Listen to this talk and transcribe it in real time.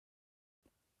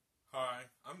Hi,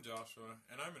 I'm Joshua,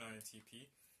 and I'm an INTP.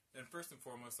 And first and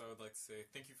foremost, I would like to say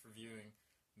thank you for viewing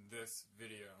this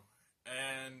video.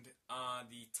 And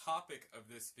the topic of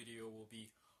this video will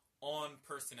be on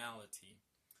personality.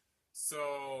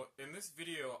 So, in this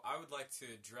video, I would like to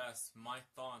address my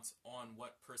thoughts on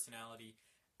what personality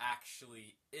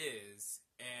actually is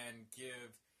and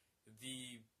give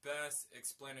the best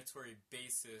explanatory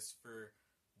basis for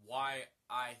why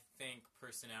I think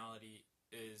personality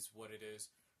is what it is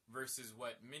versus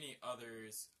what many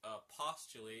others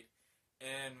postulate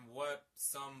and what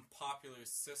some popular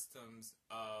systems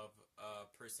of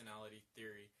personality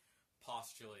theory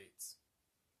postulates.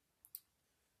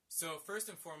 So first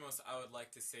and foremost, I would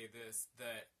like to say this,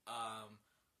 that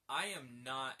I am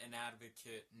not an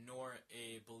advocate nor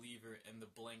a believer in the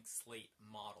blank slate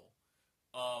model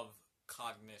of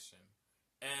cognition.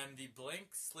 And the blank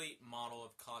slate model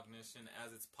of cognition,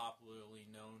 as it's popularly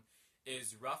known,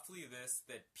 is roughly this,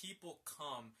 that people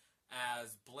come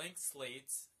as blank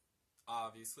slates,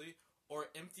 obviously, or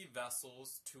empty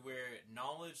vessels to where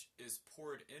knowledge is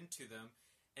poured into them,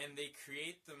 and they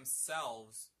create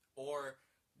themselves, or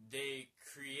they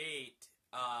create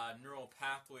neural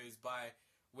pathways by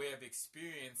way of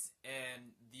experience,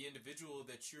 and the individual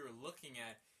that you're looking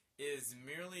at is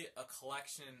merely a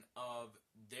collection of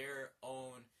their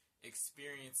own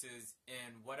experiences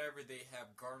and whatever they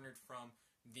have garnered from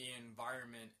the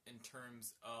environment in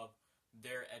terms of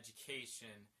their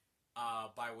education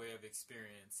by way of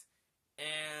experience.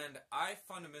 And I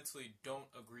fundamentally don't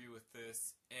agree with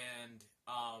this, and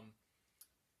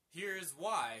here's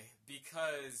why.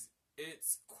 Because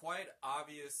it's quite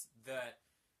obvious that,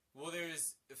 well,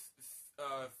 there's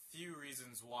a few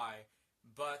reasons why,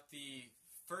 but the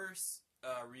first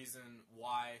reason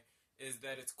why is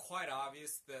that it's quite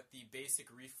obvious that the basic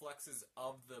reflexes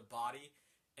of the body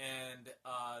and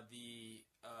the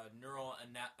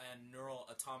neural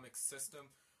atomic system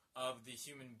of the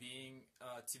human being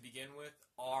to begin with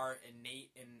are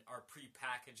innate and are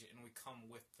pre-packaged, and we come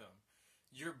with them.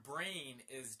 Your brain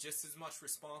is just as much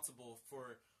responsible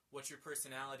for what your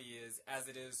personality is as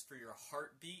it is for your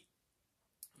heartbeat,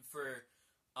 for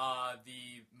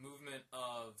the movement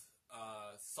of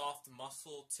soft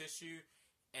muscle tissue,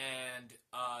 and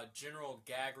general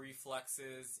gag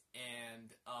reflexes,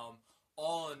 and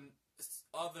all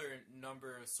other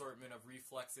assortment of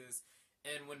reflexes.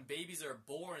 And when babies are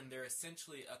born, they're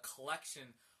essentially a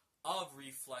collection of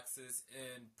reflexes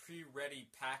in pre-ready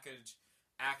packaged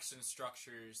action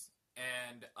structures,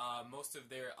 and most of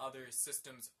their other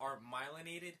systems aren't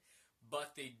myelinated,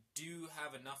 but they do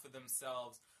have enough of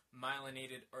themselves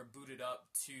myelinated or booted up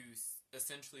to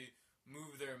essentially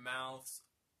move their mouths,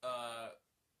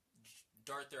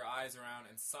 dart their eyes around,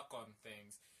 and suck on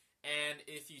things. And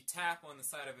if you tap on the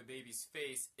side of a baby's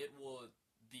face, it will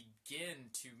begin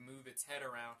to move its head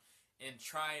around and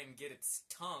try and get its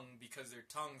tongue, because their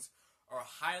tongues are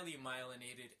highly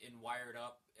myelinated and wired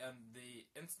up, and the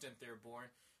instant they're born,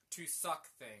 to suck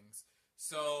things.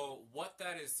 So what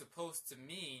that is supposed to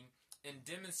mean and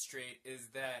demonstrate is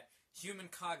that human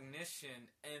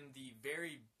cognition at the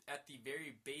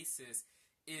very basis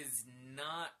is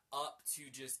not up to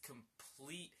just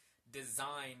complete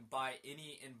design by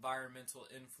any environmental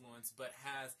influence, but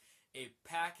has a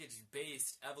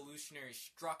package-based evolutionary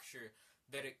structure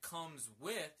that it comes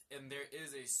with, and there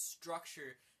is a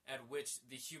structure at which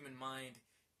the human mind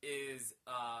is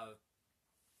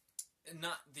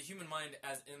not the human mind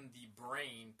as in the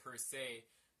brain per se,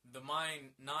 the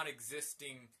mind not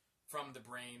existing from the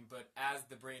brain, but as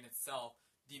the brain itself.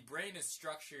 The brain is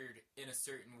structured in a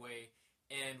certain way,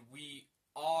 and we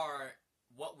are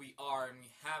what we are, and we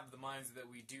have the minds that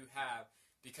we do have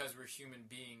because we're human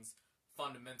beings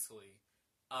fundamentally.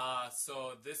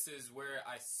 So this is where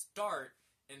I start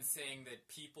in saying that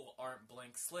people aren't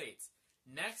blank slates.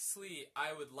 Nextly,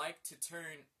 I would like to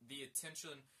turn the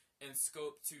attention and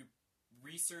scope to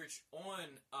research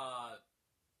on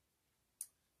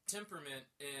temperament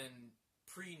in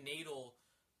prenatal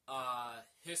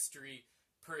history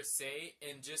per se,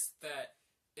 and just that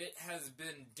it has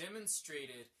been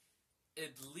demonstrated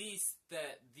at least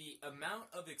that the amount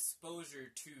of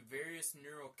exposure to various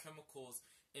neurochemicals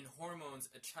and hormones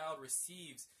a child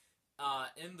receives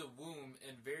in the womb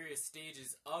in various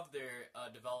stages of their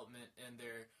development in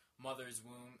their mother's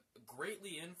womb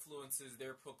greatly influences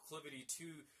their proclivity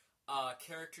to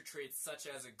character traits such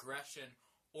as aggression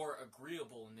or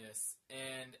agreeableness,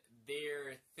 and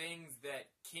they're things that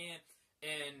can,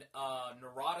 and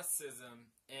neuroticism,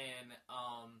 and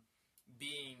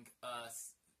being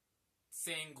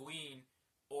sanguine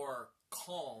or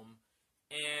calm,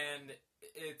 and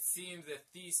it seems that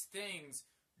these things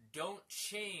don't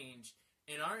change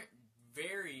and aren't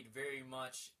varied very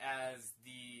much as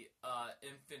the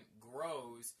infant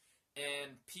grows,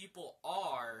 and people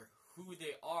are who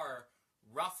they are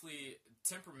roughly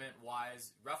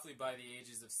temperament-wise, roughly by the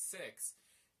ages of 6.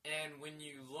 And when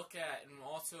you look at, and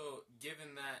also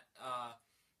given that,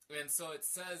 and so it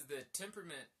says that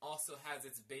temperament also has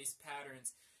its base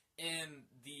patterns in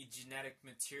the genetic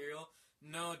material.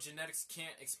 No, genetics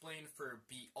can't explain for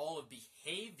all of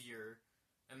behavior,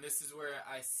 and this is where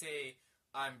I say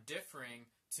I'm differing.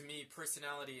 To me,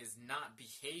 personality is not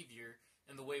behavior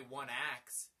and the way one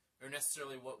acts, or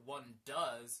necessarily what one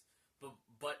does,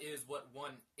 but is what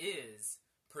one is,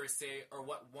 per se, or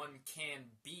what one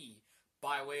can be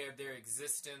by way of their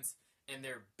existence and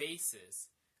their basis.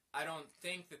 I don't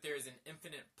think that there is an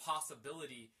infinite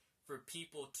possibility for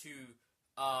people to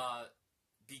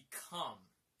become.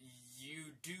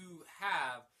 You do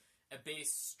have a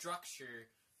base structure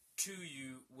to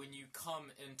you when you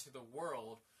come into the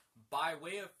world by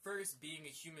way of first being a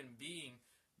human being,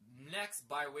 next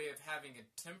by way of having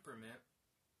a temperament,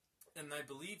 and I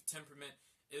believe temperament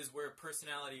is where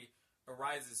personality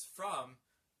arises from.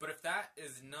 But if that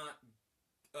is not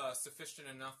sufficient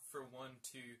enough for one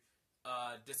to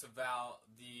disavow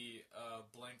the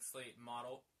blank slate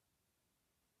model,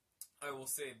 I will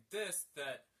say this,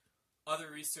 that other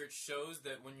research shows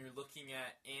that when you're looking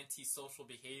at antisocial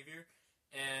behavior,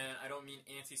 and I don't mean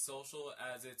antisocial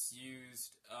as it's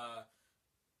used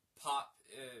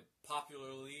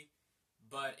popularly,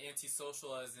 but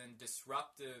antisocial as in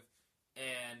disruptive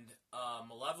and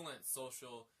malevolent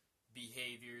social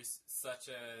behaviors such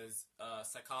as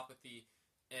psychopathy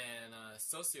and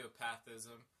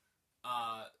sociopathism.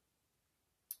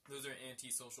 Those are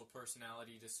antisocial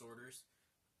personality disorders.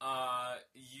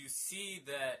 You see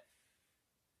that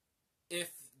if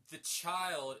the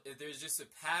child, there's just a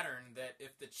pattern that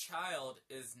if the child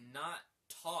is not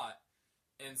taught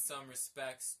in some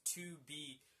respects to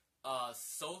be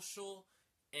social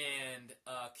and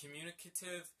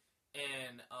communicative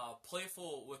and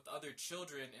playful with other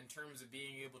children in terms of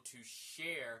being able to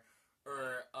share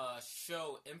or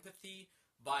show empathy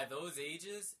by those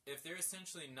ages, if they're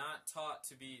essentially not taught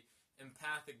to be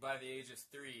empathic by the age of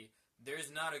 3,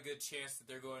 there's not a good chance that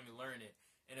they're going to learn it.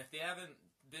 And if they haven't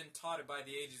been taught it by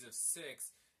the ages of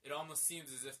 6, it almost seems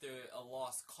as if they're a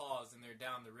lost cause and they're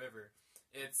down the river.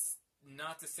 It's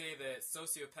not to say that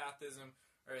sociopathism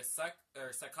or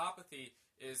psychopathy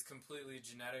is completely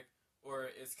genetic or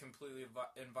is completely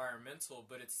environmental,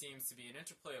 but it seems to be an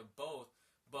interplay of both.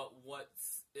 But what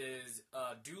is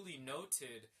duly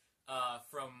noted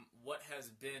from what has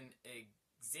been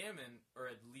examined, or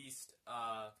at least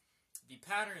the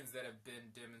patterns that have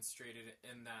been demonstrated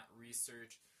in that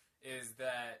research, is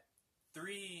that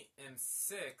 3 and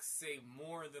 6 say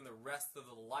more than the rest of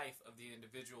the life of the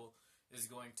individual is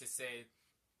going to say.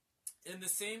 And the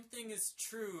same thing is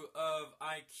true of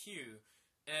IQ.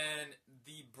 And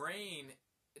the brain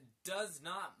does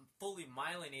not fully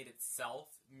myelinate itself,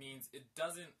 means it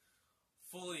doesn't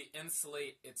fully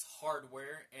insulate its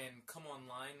hardware and come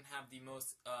online and have the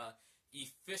most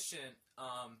efficient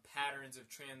patterns of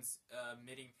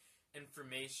transmitting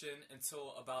information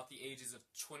until about the ages of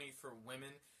 20 for women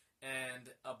and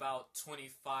about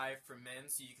 25 for men.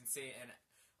 So you can say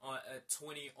a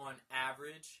 20 on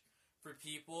average for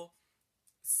people.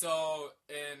 So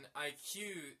in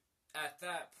IQ, at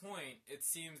that point, it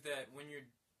seems that when you're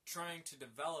trying to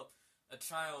develop a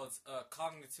child's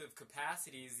cognitive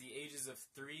capacities, the ages of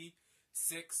 3,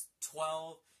 6,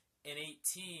 12, and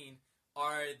 18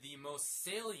 are the most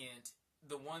salient,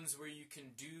 the ones where you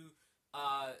can do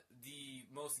the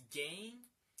most gain,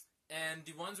 and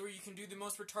the ones where you can do the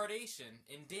most retardation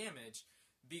and damage.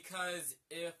 Because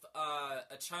if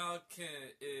a child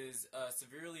is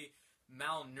severely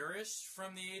malnourished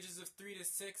from the ages of 3 to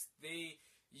 6,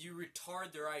 you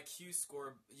retard their IQ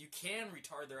score. You can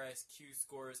retard their IQ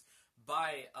scores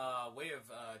by way of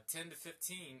 10 to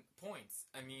 15 points.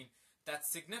 I mean,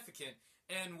 that's significant.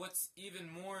 And what's even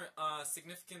more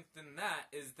significant than that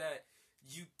is that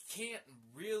you can't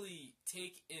really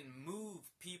take and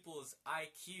move people's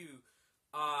IQ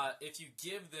if you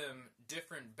give them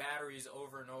different batteries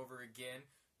over and over again,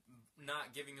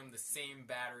 not giving them the same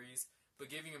batteries, but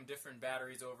giving them different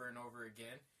batteries over and over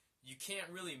again. You can't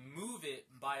really move it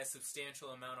by a substantial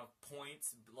amount of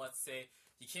points. Let's say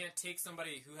you can't take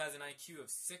somebody who has an IQ of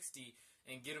 60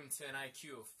 and get them to an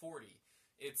IQ of 40.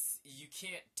 You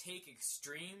can't take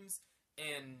extremes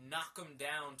and knock them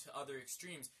down to other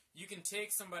extremes. You can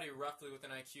take somebody roughly with an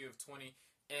IQ of 20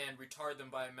 and retard them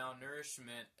by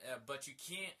malnourishment, but you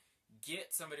can't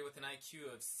get somebody with an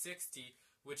IQ of 60,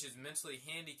 which is mentally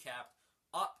handicapped,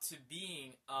 up to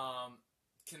being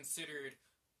considered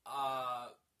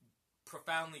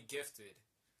profoundly gifted.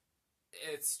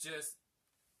 It's just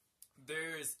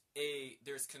there's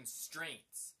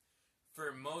constraints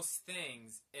for most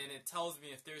things, and it tells me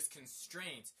if there's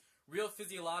constraints, real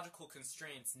physiological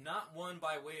constraints, not one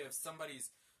by way of somebody's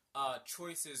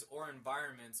choices or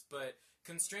environments, but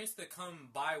constraints that come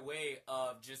by way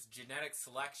of just genetic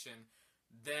selection,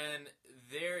 then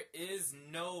there is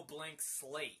no blank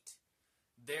slate.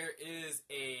 There is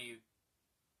a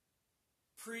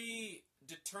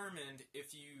predetermined,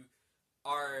 if you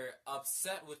are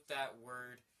upset with that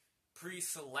word,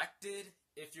 pre-selected,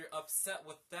 if you're upset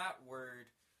with that word,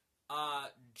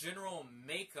 general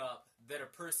makeup that a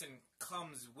person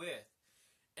comes with.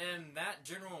 And that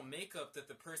general makeup that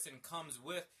the person comes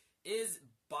with is,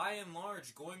 by and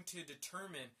large, going to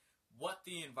determine what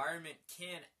the environment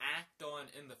can act on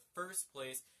in the first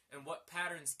place and what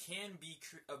patterns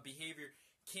of behavior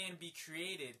can be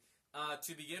created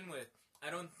to begin with. I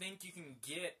don't think you can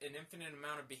get an infinite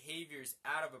amount of behaviors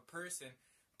out of a person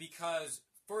because,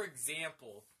 for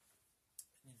example,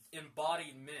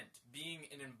 embodiment, being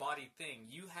an embodied thing,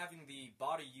 you having the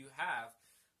body you have,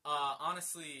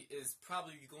 honestly, is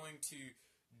probably going to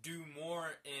do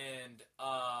more and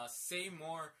say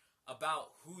more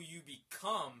about who you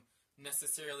become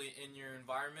necessarily in your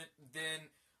environment than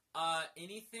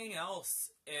anything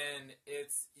else. And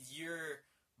it's your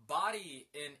body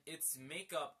and its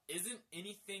makeup isn't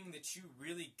anything that you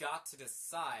really got to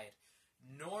decide,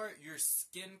 nor your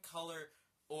skin color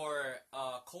or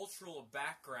cultural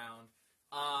background.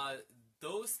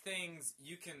 Those things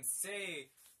you can say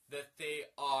that they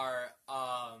are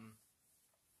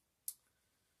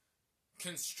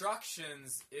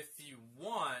constructions if you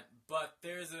want, but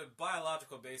there's a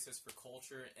biological basis for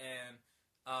culture, and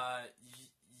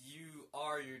you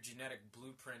are your genetic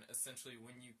blueprint essentially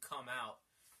when you come out.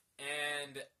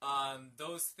 And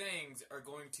those things are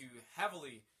going to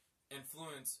heavily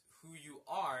influence who you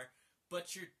are,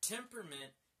 but your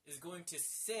temperament is going to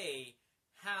say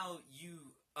how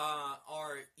you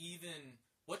are, even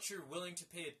what you're willing to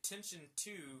pay attention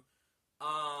to,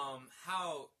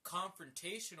 how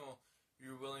confrontational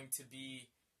you're willing to be,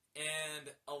 and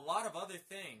a lot of other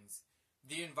things.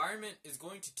 The environment is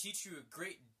going to teach you a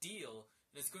great deal,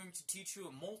 and it's going to teach you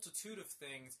a multitude of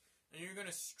things, and you're going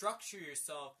to structure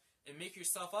yourself and make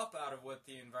yourself up out of what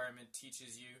the environment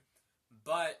teaches you,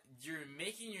 but you're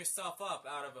making yourself up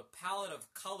out of a palette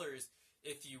of colors,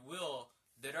 if you will,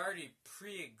 that already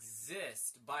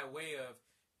pre-exist by way of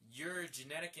your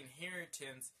genetic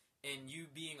inheritance and you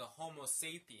being a Homo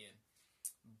sapien.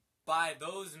 By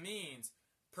those means,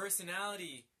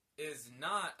 personality is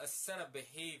not a set of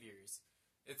behaviors.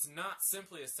 It's not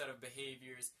simply a set of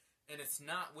behaviors, and it's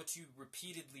not what you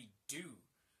repeatedly do.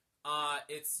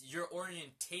 It's your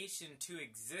orientation to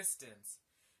existence.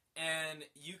 And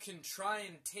you can try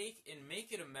and take and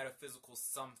make it a metaphysical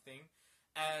something,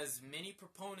 as many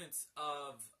proponents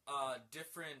of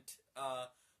different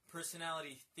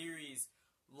personality theories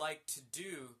like to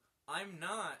do. I'm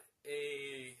not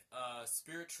a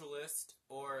spiritualist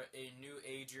or a new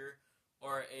ager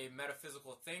or a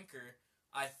metaphysical thinker.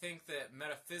 I think that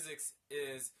metaphysics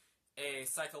is a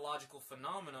psychological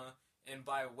phenomena, and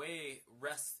by way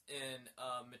rests in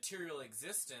material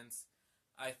existence.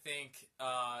 I think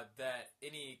that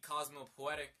any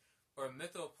cosmopoetic or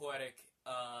mythopoetic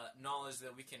knowledge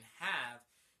that we can have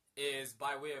is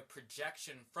by way of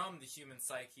projection from the human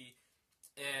psyche,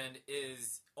 and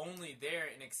is only there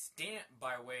in extent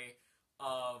by way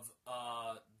of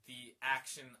the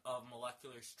action of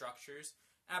molecular structures.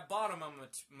 At bottom, I'm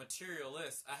a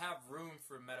materialist. I have room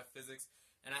for metaphysics,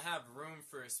 and I have room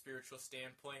for a spiritual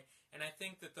standpoint, and I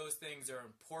think that those things are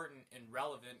important and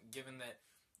relevant, given that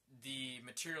the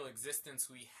material existence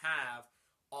we have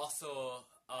also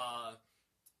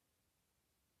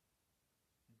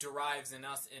derives in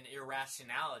us an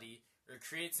irrationality, or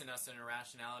creates in us an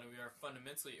irrationality. We are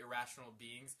fundamentally irrational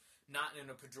beings, not in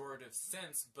a pejorative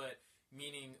sense, but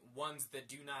meaning ones that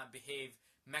do not behave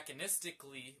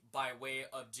mechanistically by way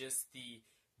of just the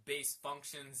base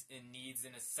functions and needs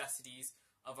and necessities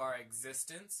of our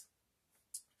existence.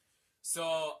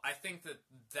 So I think that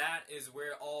that is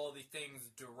where all the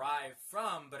things derive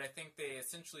from, but I think they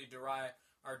essentially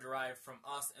are derived from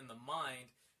us and the mind,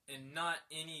 and not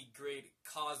any great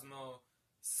cosmo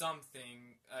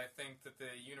something. I think that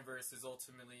the universe is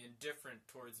ultimately indifferent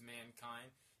towards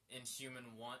mankind and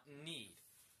human want and need.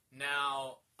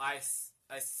 Now, I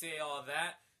say all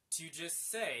that to just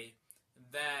say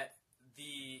that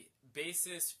the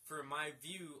basis for my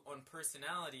view on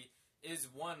personality is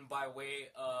one by way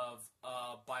of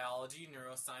biology,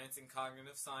 neuroscience, and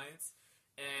cognitive science,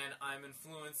 and I'm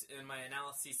influenced in my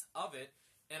analyses of it,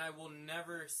 and I will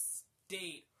never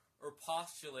state or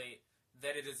postulate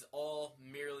that it is all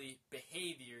merely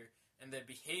behavior, and that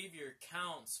behavior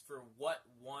counts for what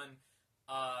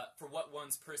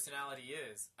one's personality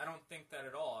is. I don't think that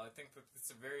at all. I think that it's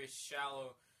a very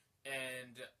shallow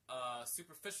and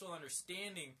superficial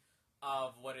understanding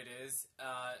of what it is.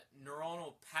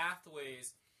 Neuronal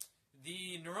pathways.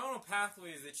 The neuronal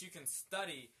pathways that you can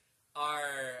study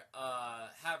are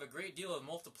have a great deal of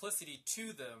multiplicity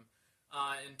to them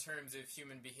in terms of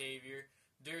human behavior.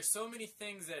 There's so many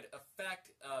things that affect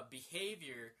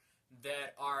behavior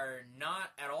that are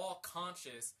not at all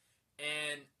conscious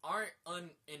and aren't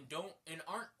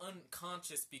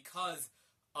unconscious because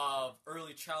of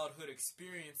early childhood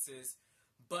experiences,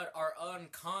 but are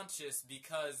unconscious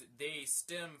because they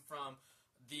stem from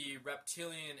the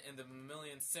reptilian and the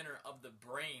mammalian center of the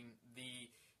brain.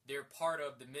 They're part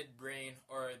of the midbrain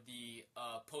or the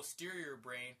posterior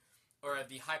brain or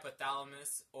the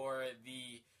hypothalamus or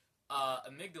the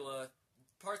amygdala,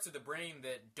 parts of the brain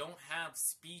that don't have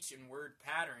speech and word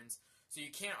patterns, so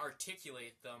you can't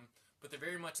articulate them, but they're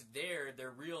very much there, they're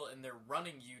real, and they're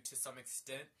running you to some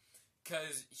extent,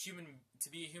 because to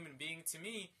be a human being, to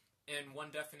me, in one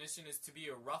definition, is to be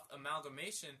a rough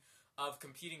amalgamation of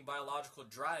competing biological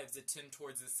drives that tend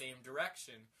towards the same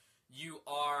direction. You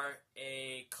are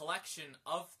a collection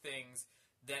of things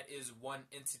that is one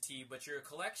entity, but you're a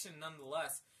collection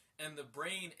nonetheless, and the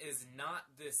brain is not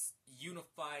this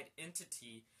unified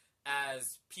entity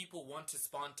as people want to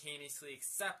spontaneously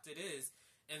accept it is.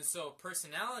 And so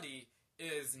personality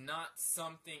is not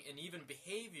something, and even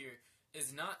behavior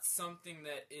is not something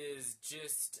that is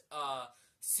just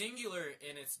singular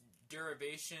in its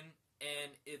derivation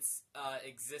and its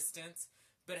existence,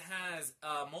 but has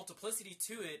multiplicity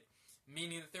to it,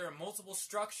 meaning that there are multiple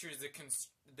structures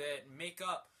that make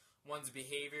up one's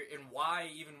behavior, and why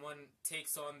even one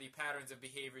takes on the patterns of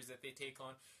behaviors that they take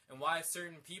on, and why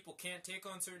certain people can't take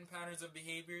on certain patterns of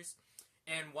behaviors,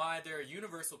 and why there are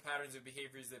universal patterns of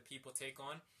behaviors that people take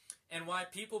on, and why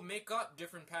people make up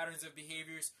different patterns of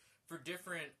behaviors for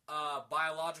different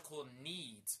biological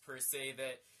needs, per se,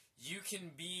 that you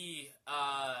can be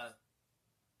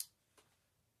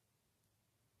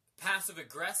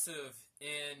passive-aggressive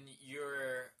in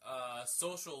your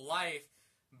social life,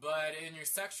 but in your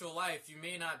sexual life, you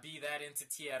may not be that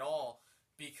entity at all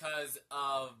because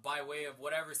of, by way of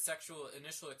whatever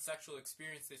initial sexual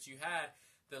experience that you had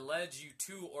that led you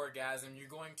to orgasm, you're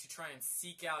going to try and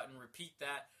seek out and repeat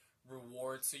that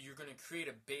reward. So you're going to create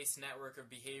a base network of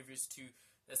behaviors to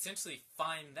essentially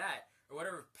find that, or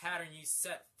whatever pattern you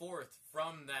set forth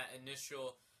from that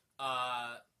initial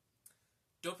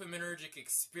dopaminergic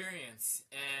experience,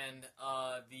 and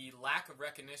the lack of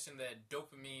recognition that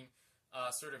dopamine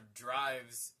sort of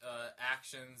drives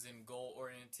actions and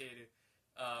goal-oriented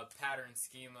pattern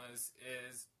schemas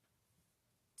is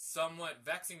somewhat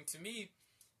vexing to me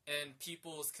and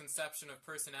people's conception of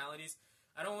personalities.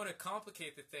 I don't want to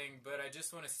complicate the thing, but I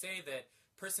just want to say that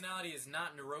personality is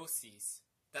not neuroses.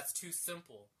 That's too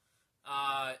simple.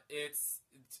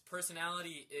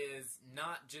 Personality is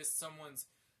not just someone's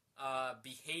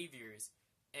behaviors,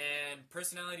 and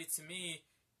personality to me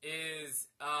is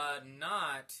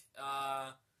not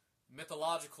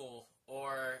mythological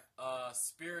or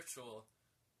spiritual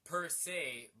per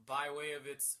se by way of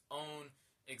its own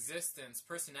existence.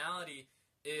 Personality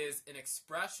is an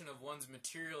expression of one's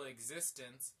material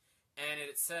existence, and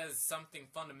it says something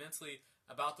fundamentally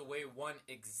about the way one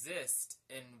exists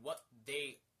and what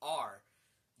they are.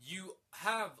 You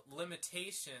have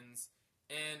limitations,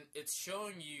 and it's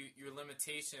showing you your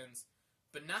limitations,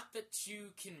 but not that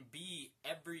you can be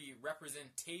every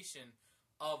representation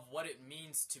of what it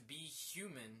means to be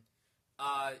human.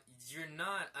 I'm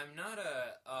not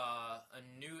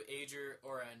a New Ager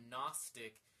or a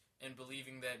Gnostic in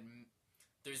believing that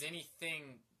there's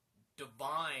anything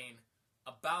divine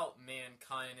about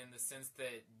mankind, in the sense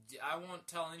that I won't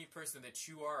tell any person that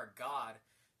you are a god,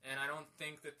 and I don't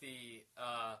think that the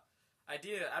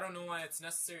idea, I don't know why it's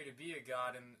necessary to be a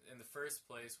god in the first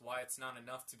place, why it's not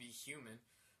enough to be human,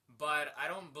 but I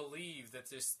don't believe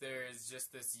that there is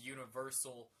just this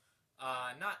universal,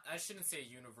 I shouldn't say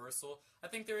universal, I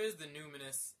think there is the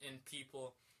numinous in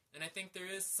people, and I think there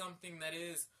is something that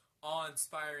is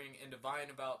awe-inspiring and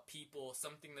divine about people,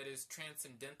 something that is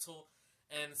transcendental,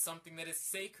 and something that is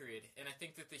sacred, and I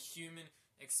think that the human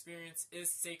experience is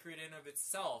sacred in of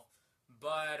itself.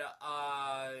 But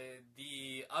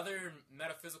the other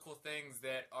metaphysical things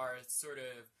that are sort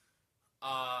of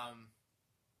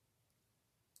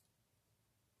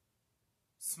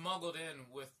smuggled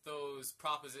in with those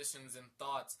propositions and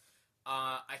thoughts,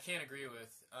 I can't agree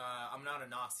with. I'm not a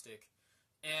Gnostic.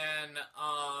 And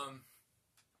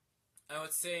I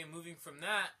would say, moving from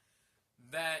that,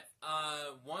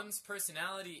 one's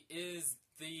personality is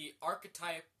the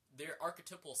archetype, their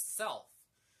archetypal self.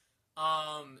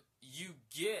 You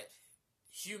get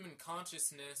human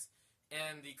consciousness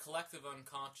and the collective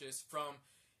unconscious from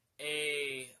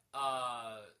a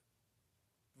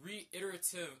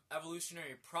reiterative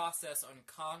evolutionary process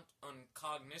on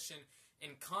cognition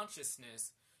and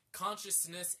consciousness.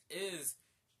 Consciousness is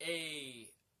a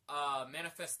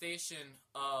manifestation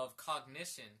of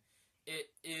cognition. It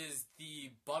is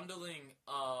the bundling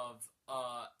of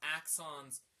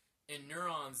axons and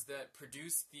neurons that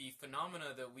produce the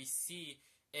phenomena that we see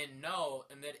and know,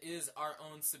 and that is our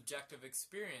own subjective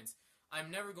experience. I'm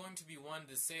never going to be one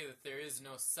to say that there is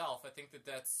no self. I think that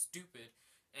that's stupid,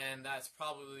 and that's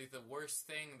probably the worst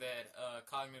thing that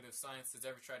cognitive science has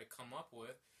ever tried to come up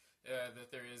with,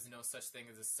 that there is no such thing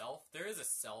as a self. There is a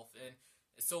self, and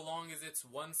so long as it's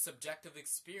one subjective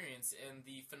experience and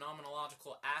the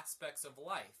phenomenological aspects of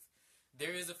life.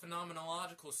 There is a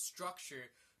phenomenological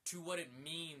structure to what it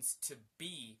means to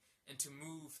be and to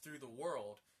move through the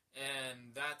world,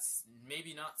 and that's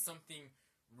maybe not something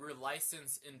we're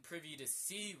licensed and privy to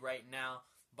see right now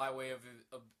by way of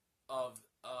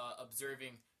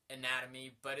observing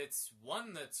anatomy, but it's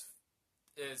one that's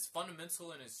as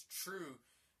fundamental and as true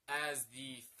as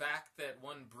the fact that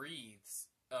one breathes,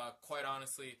 quite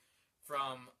honestly,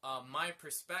 from my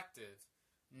perspective.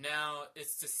 Now,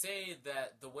 it's to say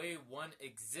that the way one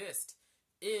exists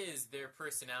is their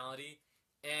personality,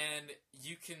 and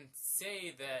you can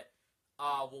say that,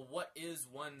 well, what is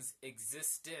one's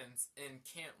existence, and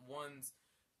can't one's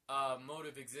mode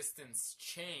of existence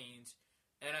change?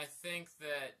 And I think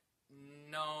that,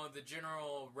 no, the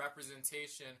general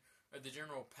representation or the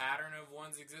general pattern of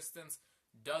one's existence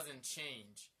doesn't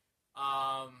change.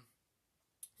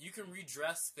 You can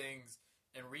redress things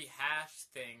and rehash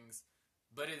things,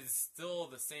 but it is still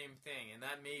the same thing, and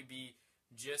that may be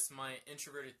just my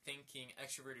introverted thinking,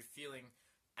 extroverted feeling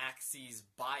axis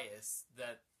bias,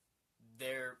 that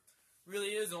there really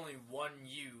is only one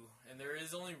you, and there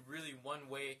is only really one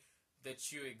way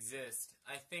that you exist.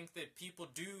 I think that people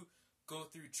do go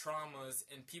through traumas,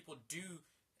 and people do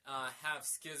have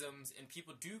schisms, and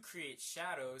people do create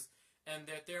shadows, and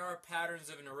that there are patterns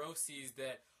of neuroses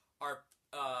that are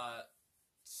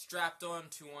strapped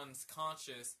onto one's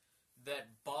conscious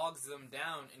that bogs them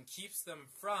down and keeps them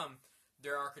from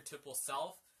their archetypal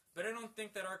self. But I don't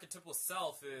think that archetypal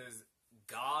self is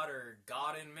God or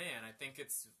God in man. I think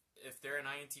it's, if they're an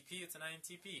INTP, it's an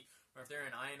INTP, or if they're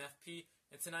an INFP,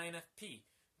 it's an INFP,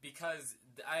 because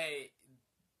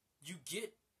you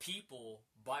get people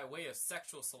by way of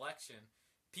sexual selection.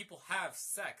 People have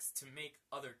sex to make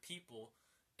other people,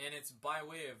 and it's by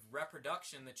way of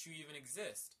reproduction that you even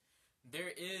exist. There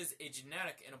is a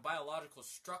genetic and a biological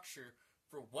structure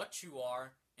for what you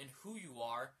are and who you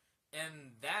are,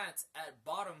 and that's at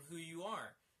bottom who you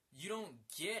are. You don't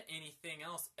get anything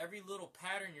else. Every little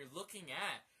pattern you're looking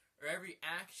at, or every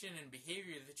action and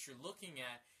behavior that you're looking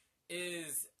at,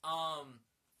 is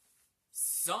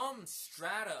some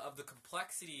strata of the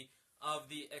complexity of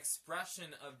the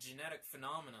expression of genetic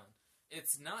phenomenon.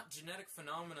 It's not genetic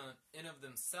phenomena in of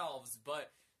themselves,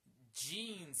 but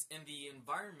genes in the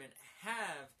environment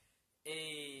have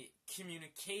a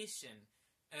communication,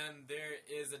 and there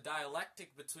is a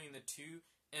dialectic between the two,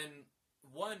 and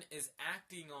one is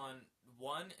acting on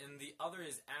one and the other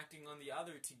is acting on the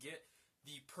other to get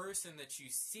the person that you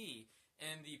see.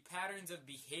 And the patterns of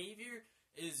behavior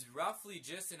is roughly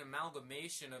just an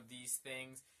amalgamation of these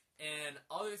things and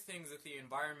other things that the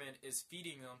environment is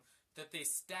feeding them, that they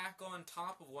stack on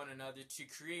top of one another to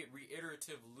create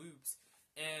reiterative loops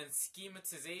and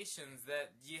schematizations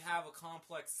that you have a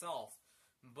complex self.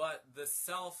 But the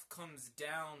self comes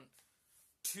down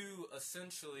to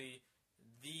essentially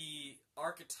the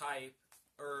archetype,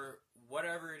 or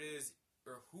whatever it is,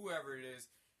 or whoever it is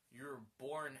you're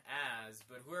born as.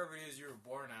 But whoever it is you were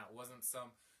born at wasn't some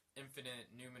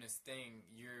infinite numinous thing.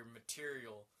 You're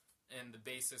material and the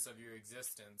basis of your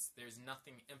existence. There's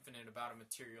nothing infinite about a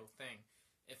material thing.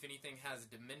 If anything has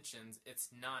dimensions, it's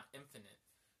not infinite.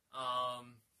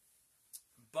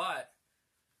 But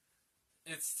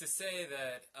it's to say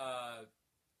that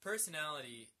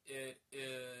personality, it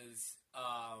is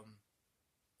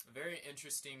a very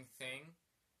interesting thing,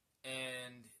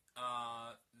 and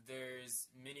there's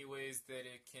many ways that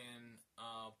it can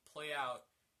play out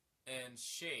and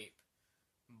shape,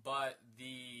 but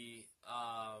the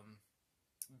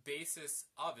basis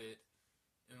of it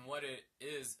and what it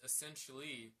is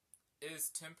essentially is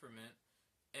temperament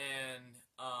and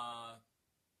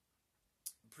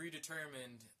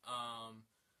predetermined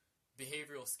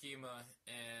behavioral schema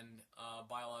and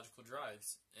biological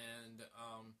drives, and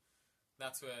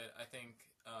that's what I think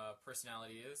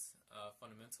personality is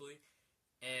fundamentally.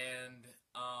 And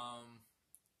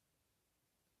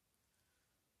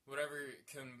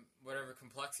whatever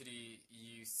complexity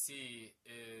you see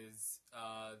is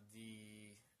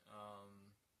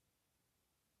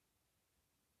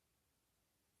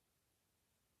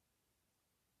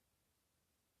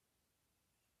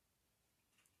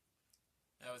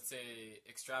I would say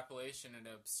extrapolation and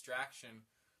abstraction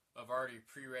of already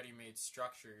pre-ready-made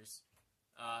structures.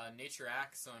 Nature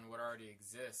acts on what already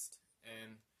exists,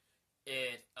 and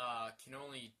it can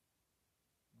only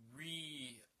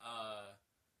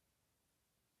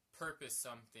purpose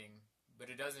something, but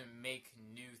it doesn't make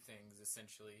new things,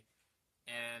 essentially.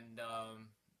 And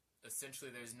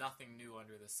essentially there's nothing new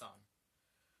under the sun.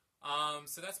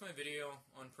 So that's my video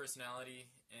on personality,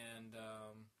 and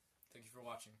thank you for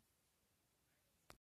watching.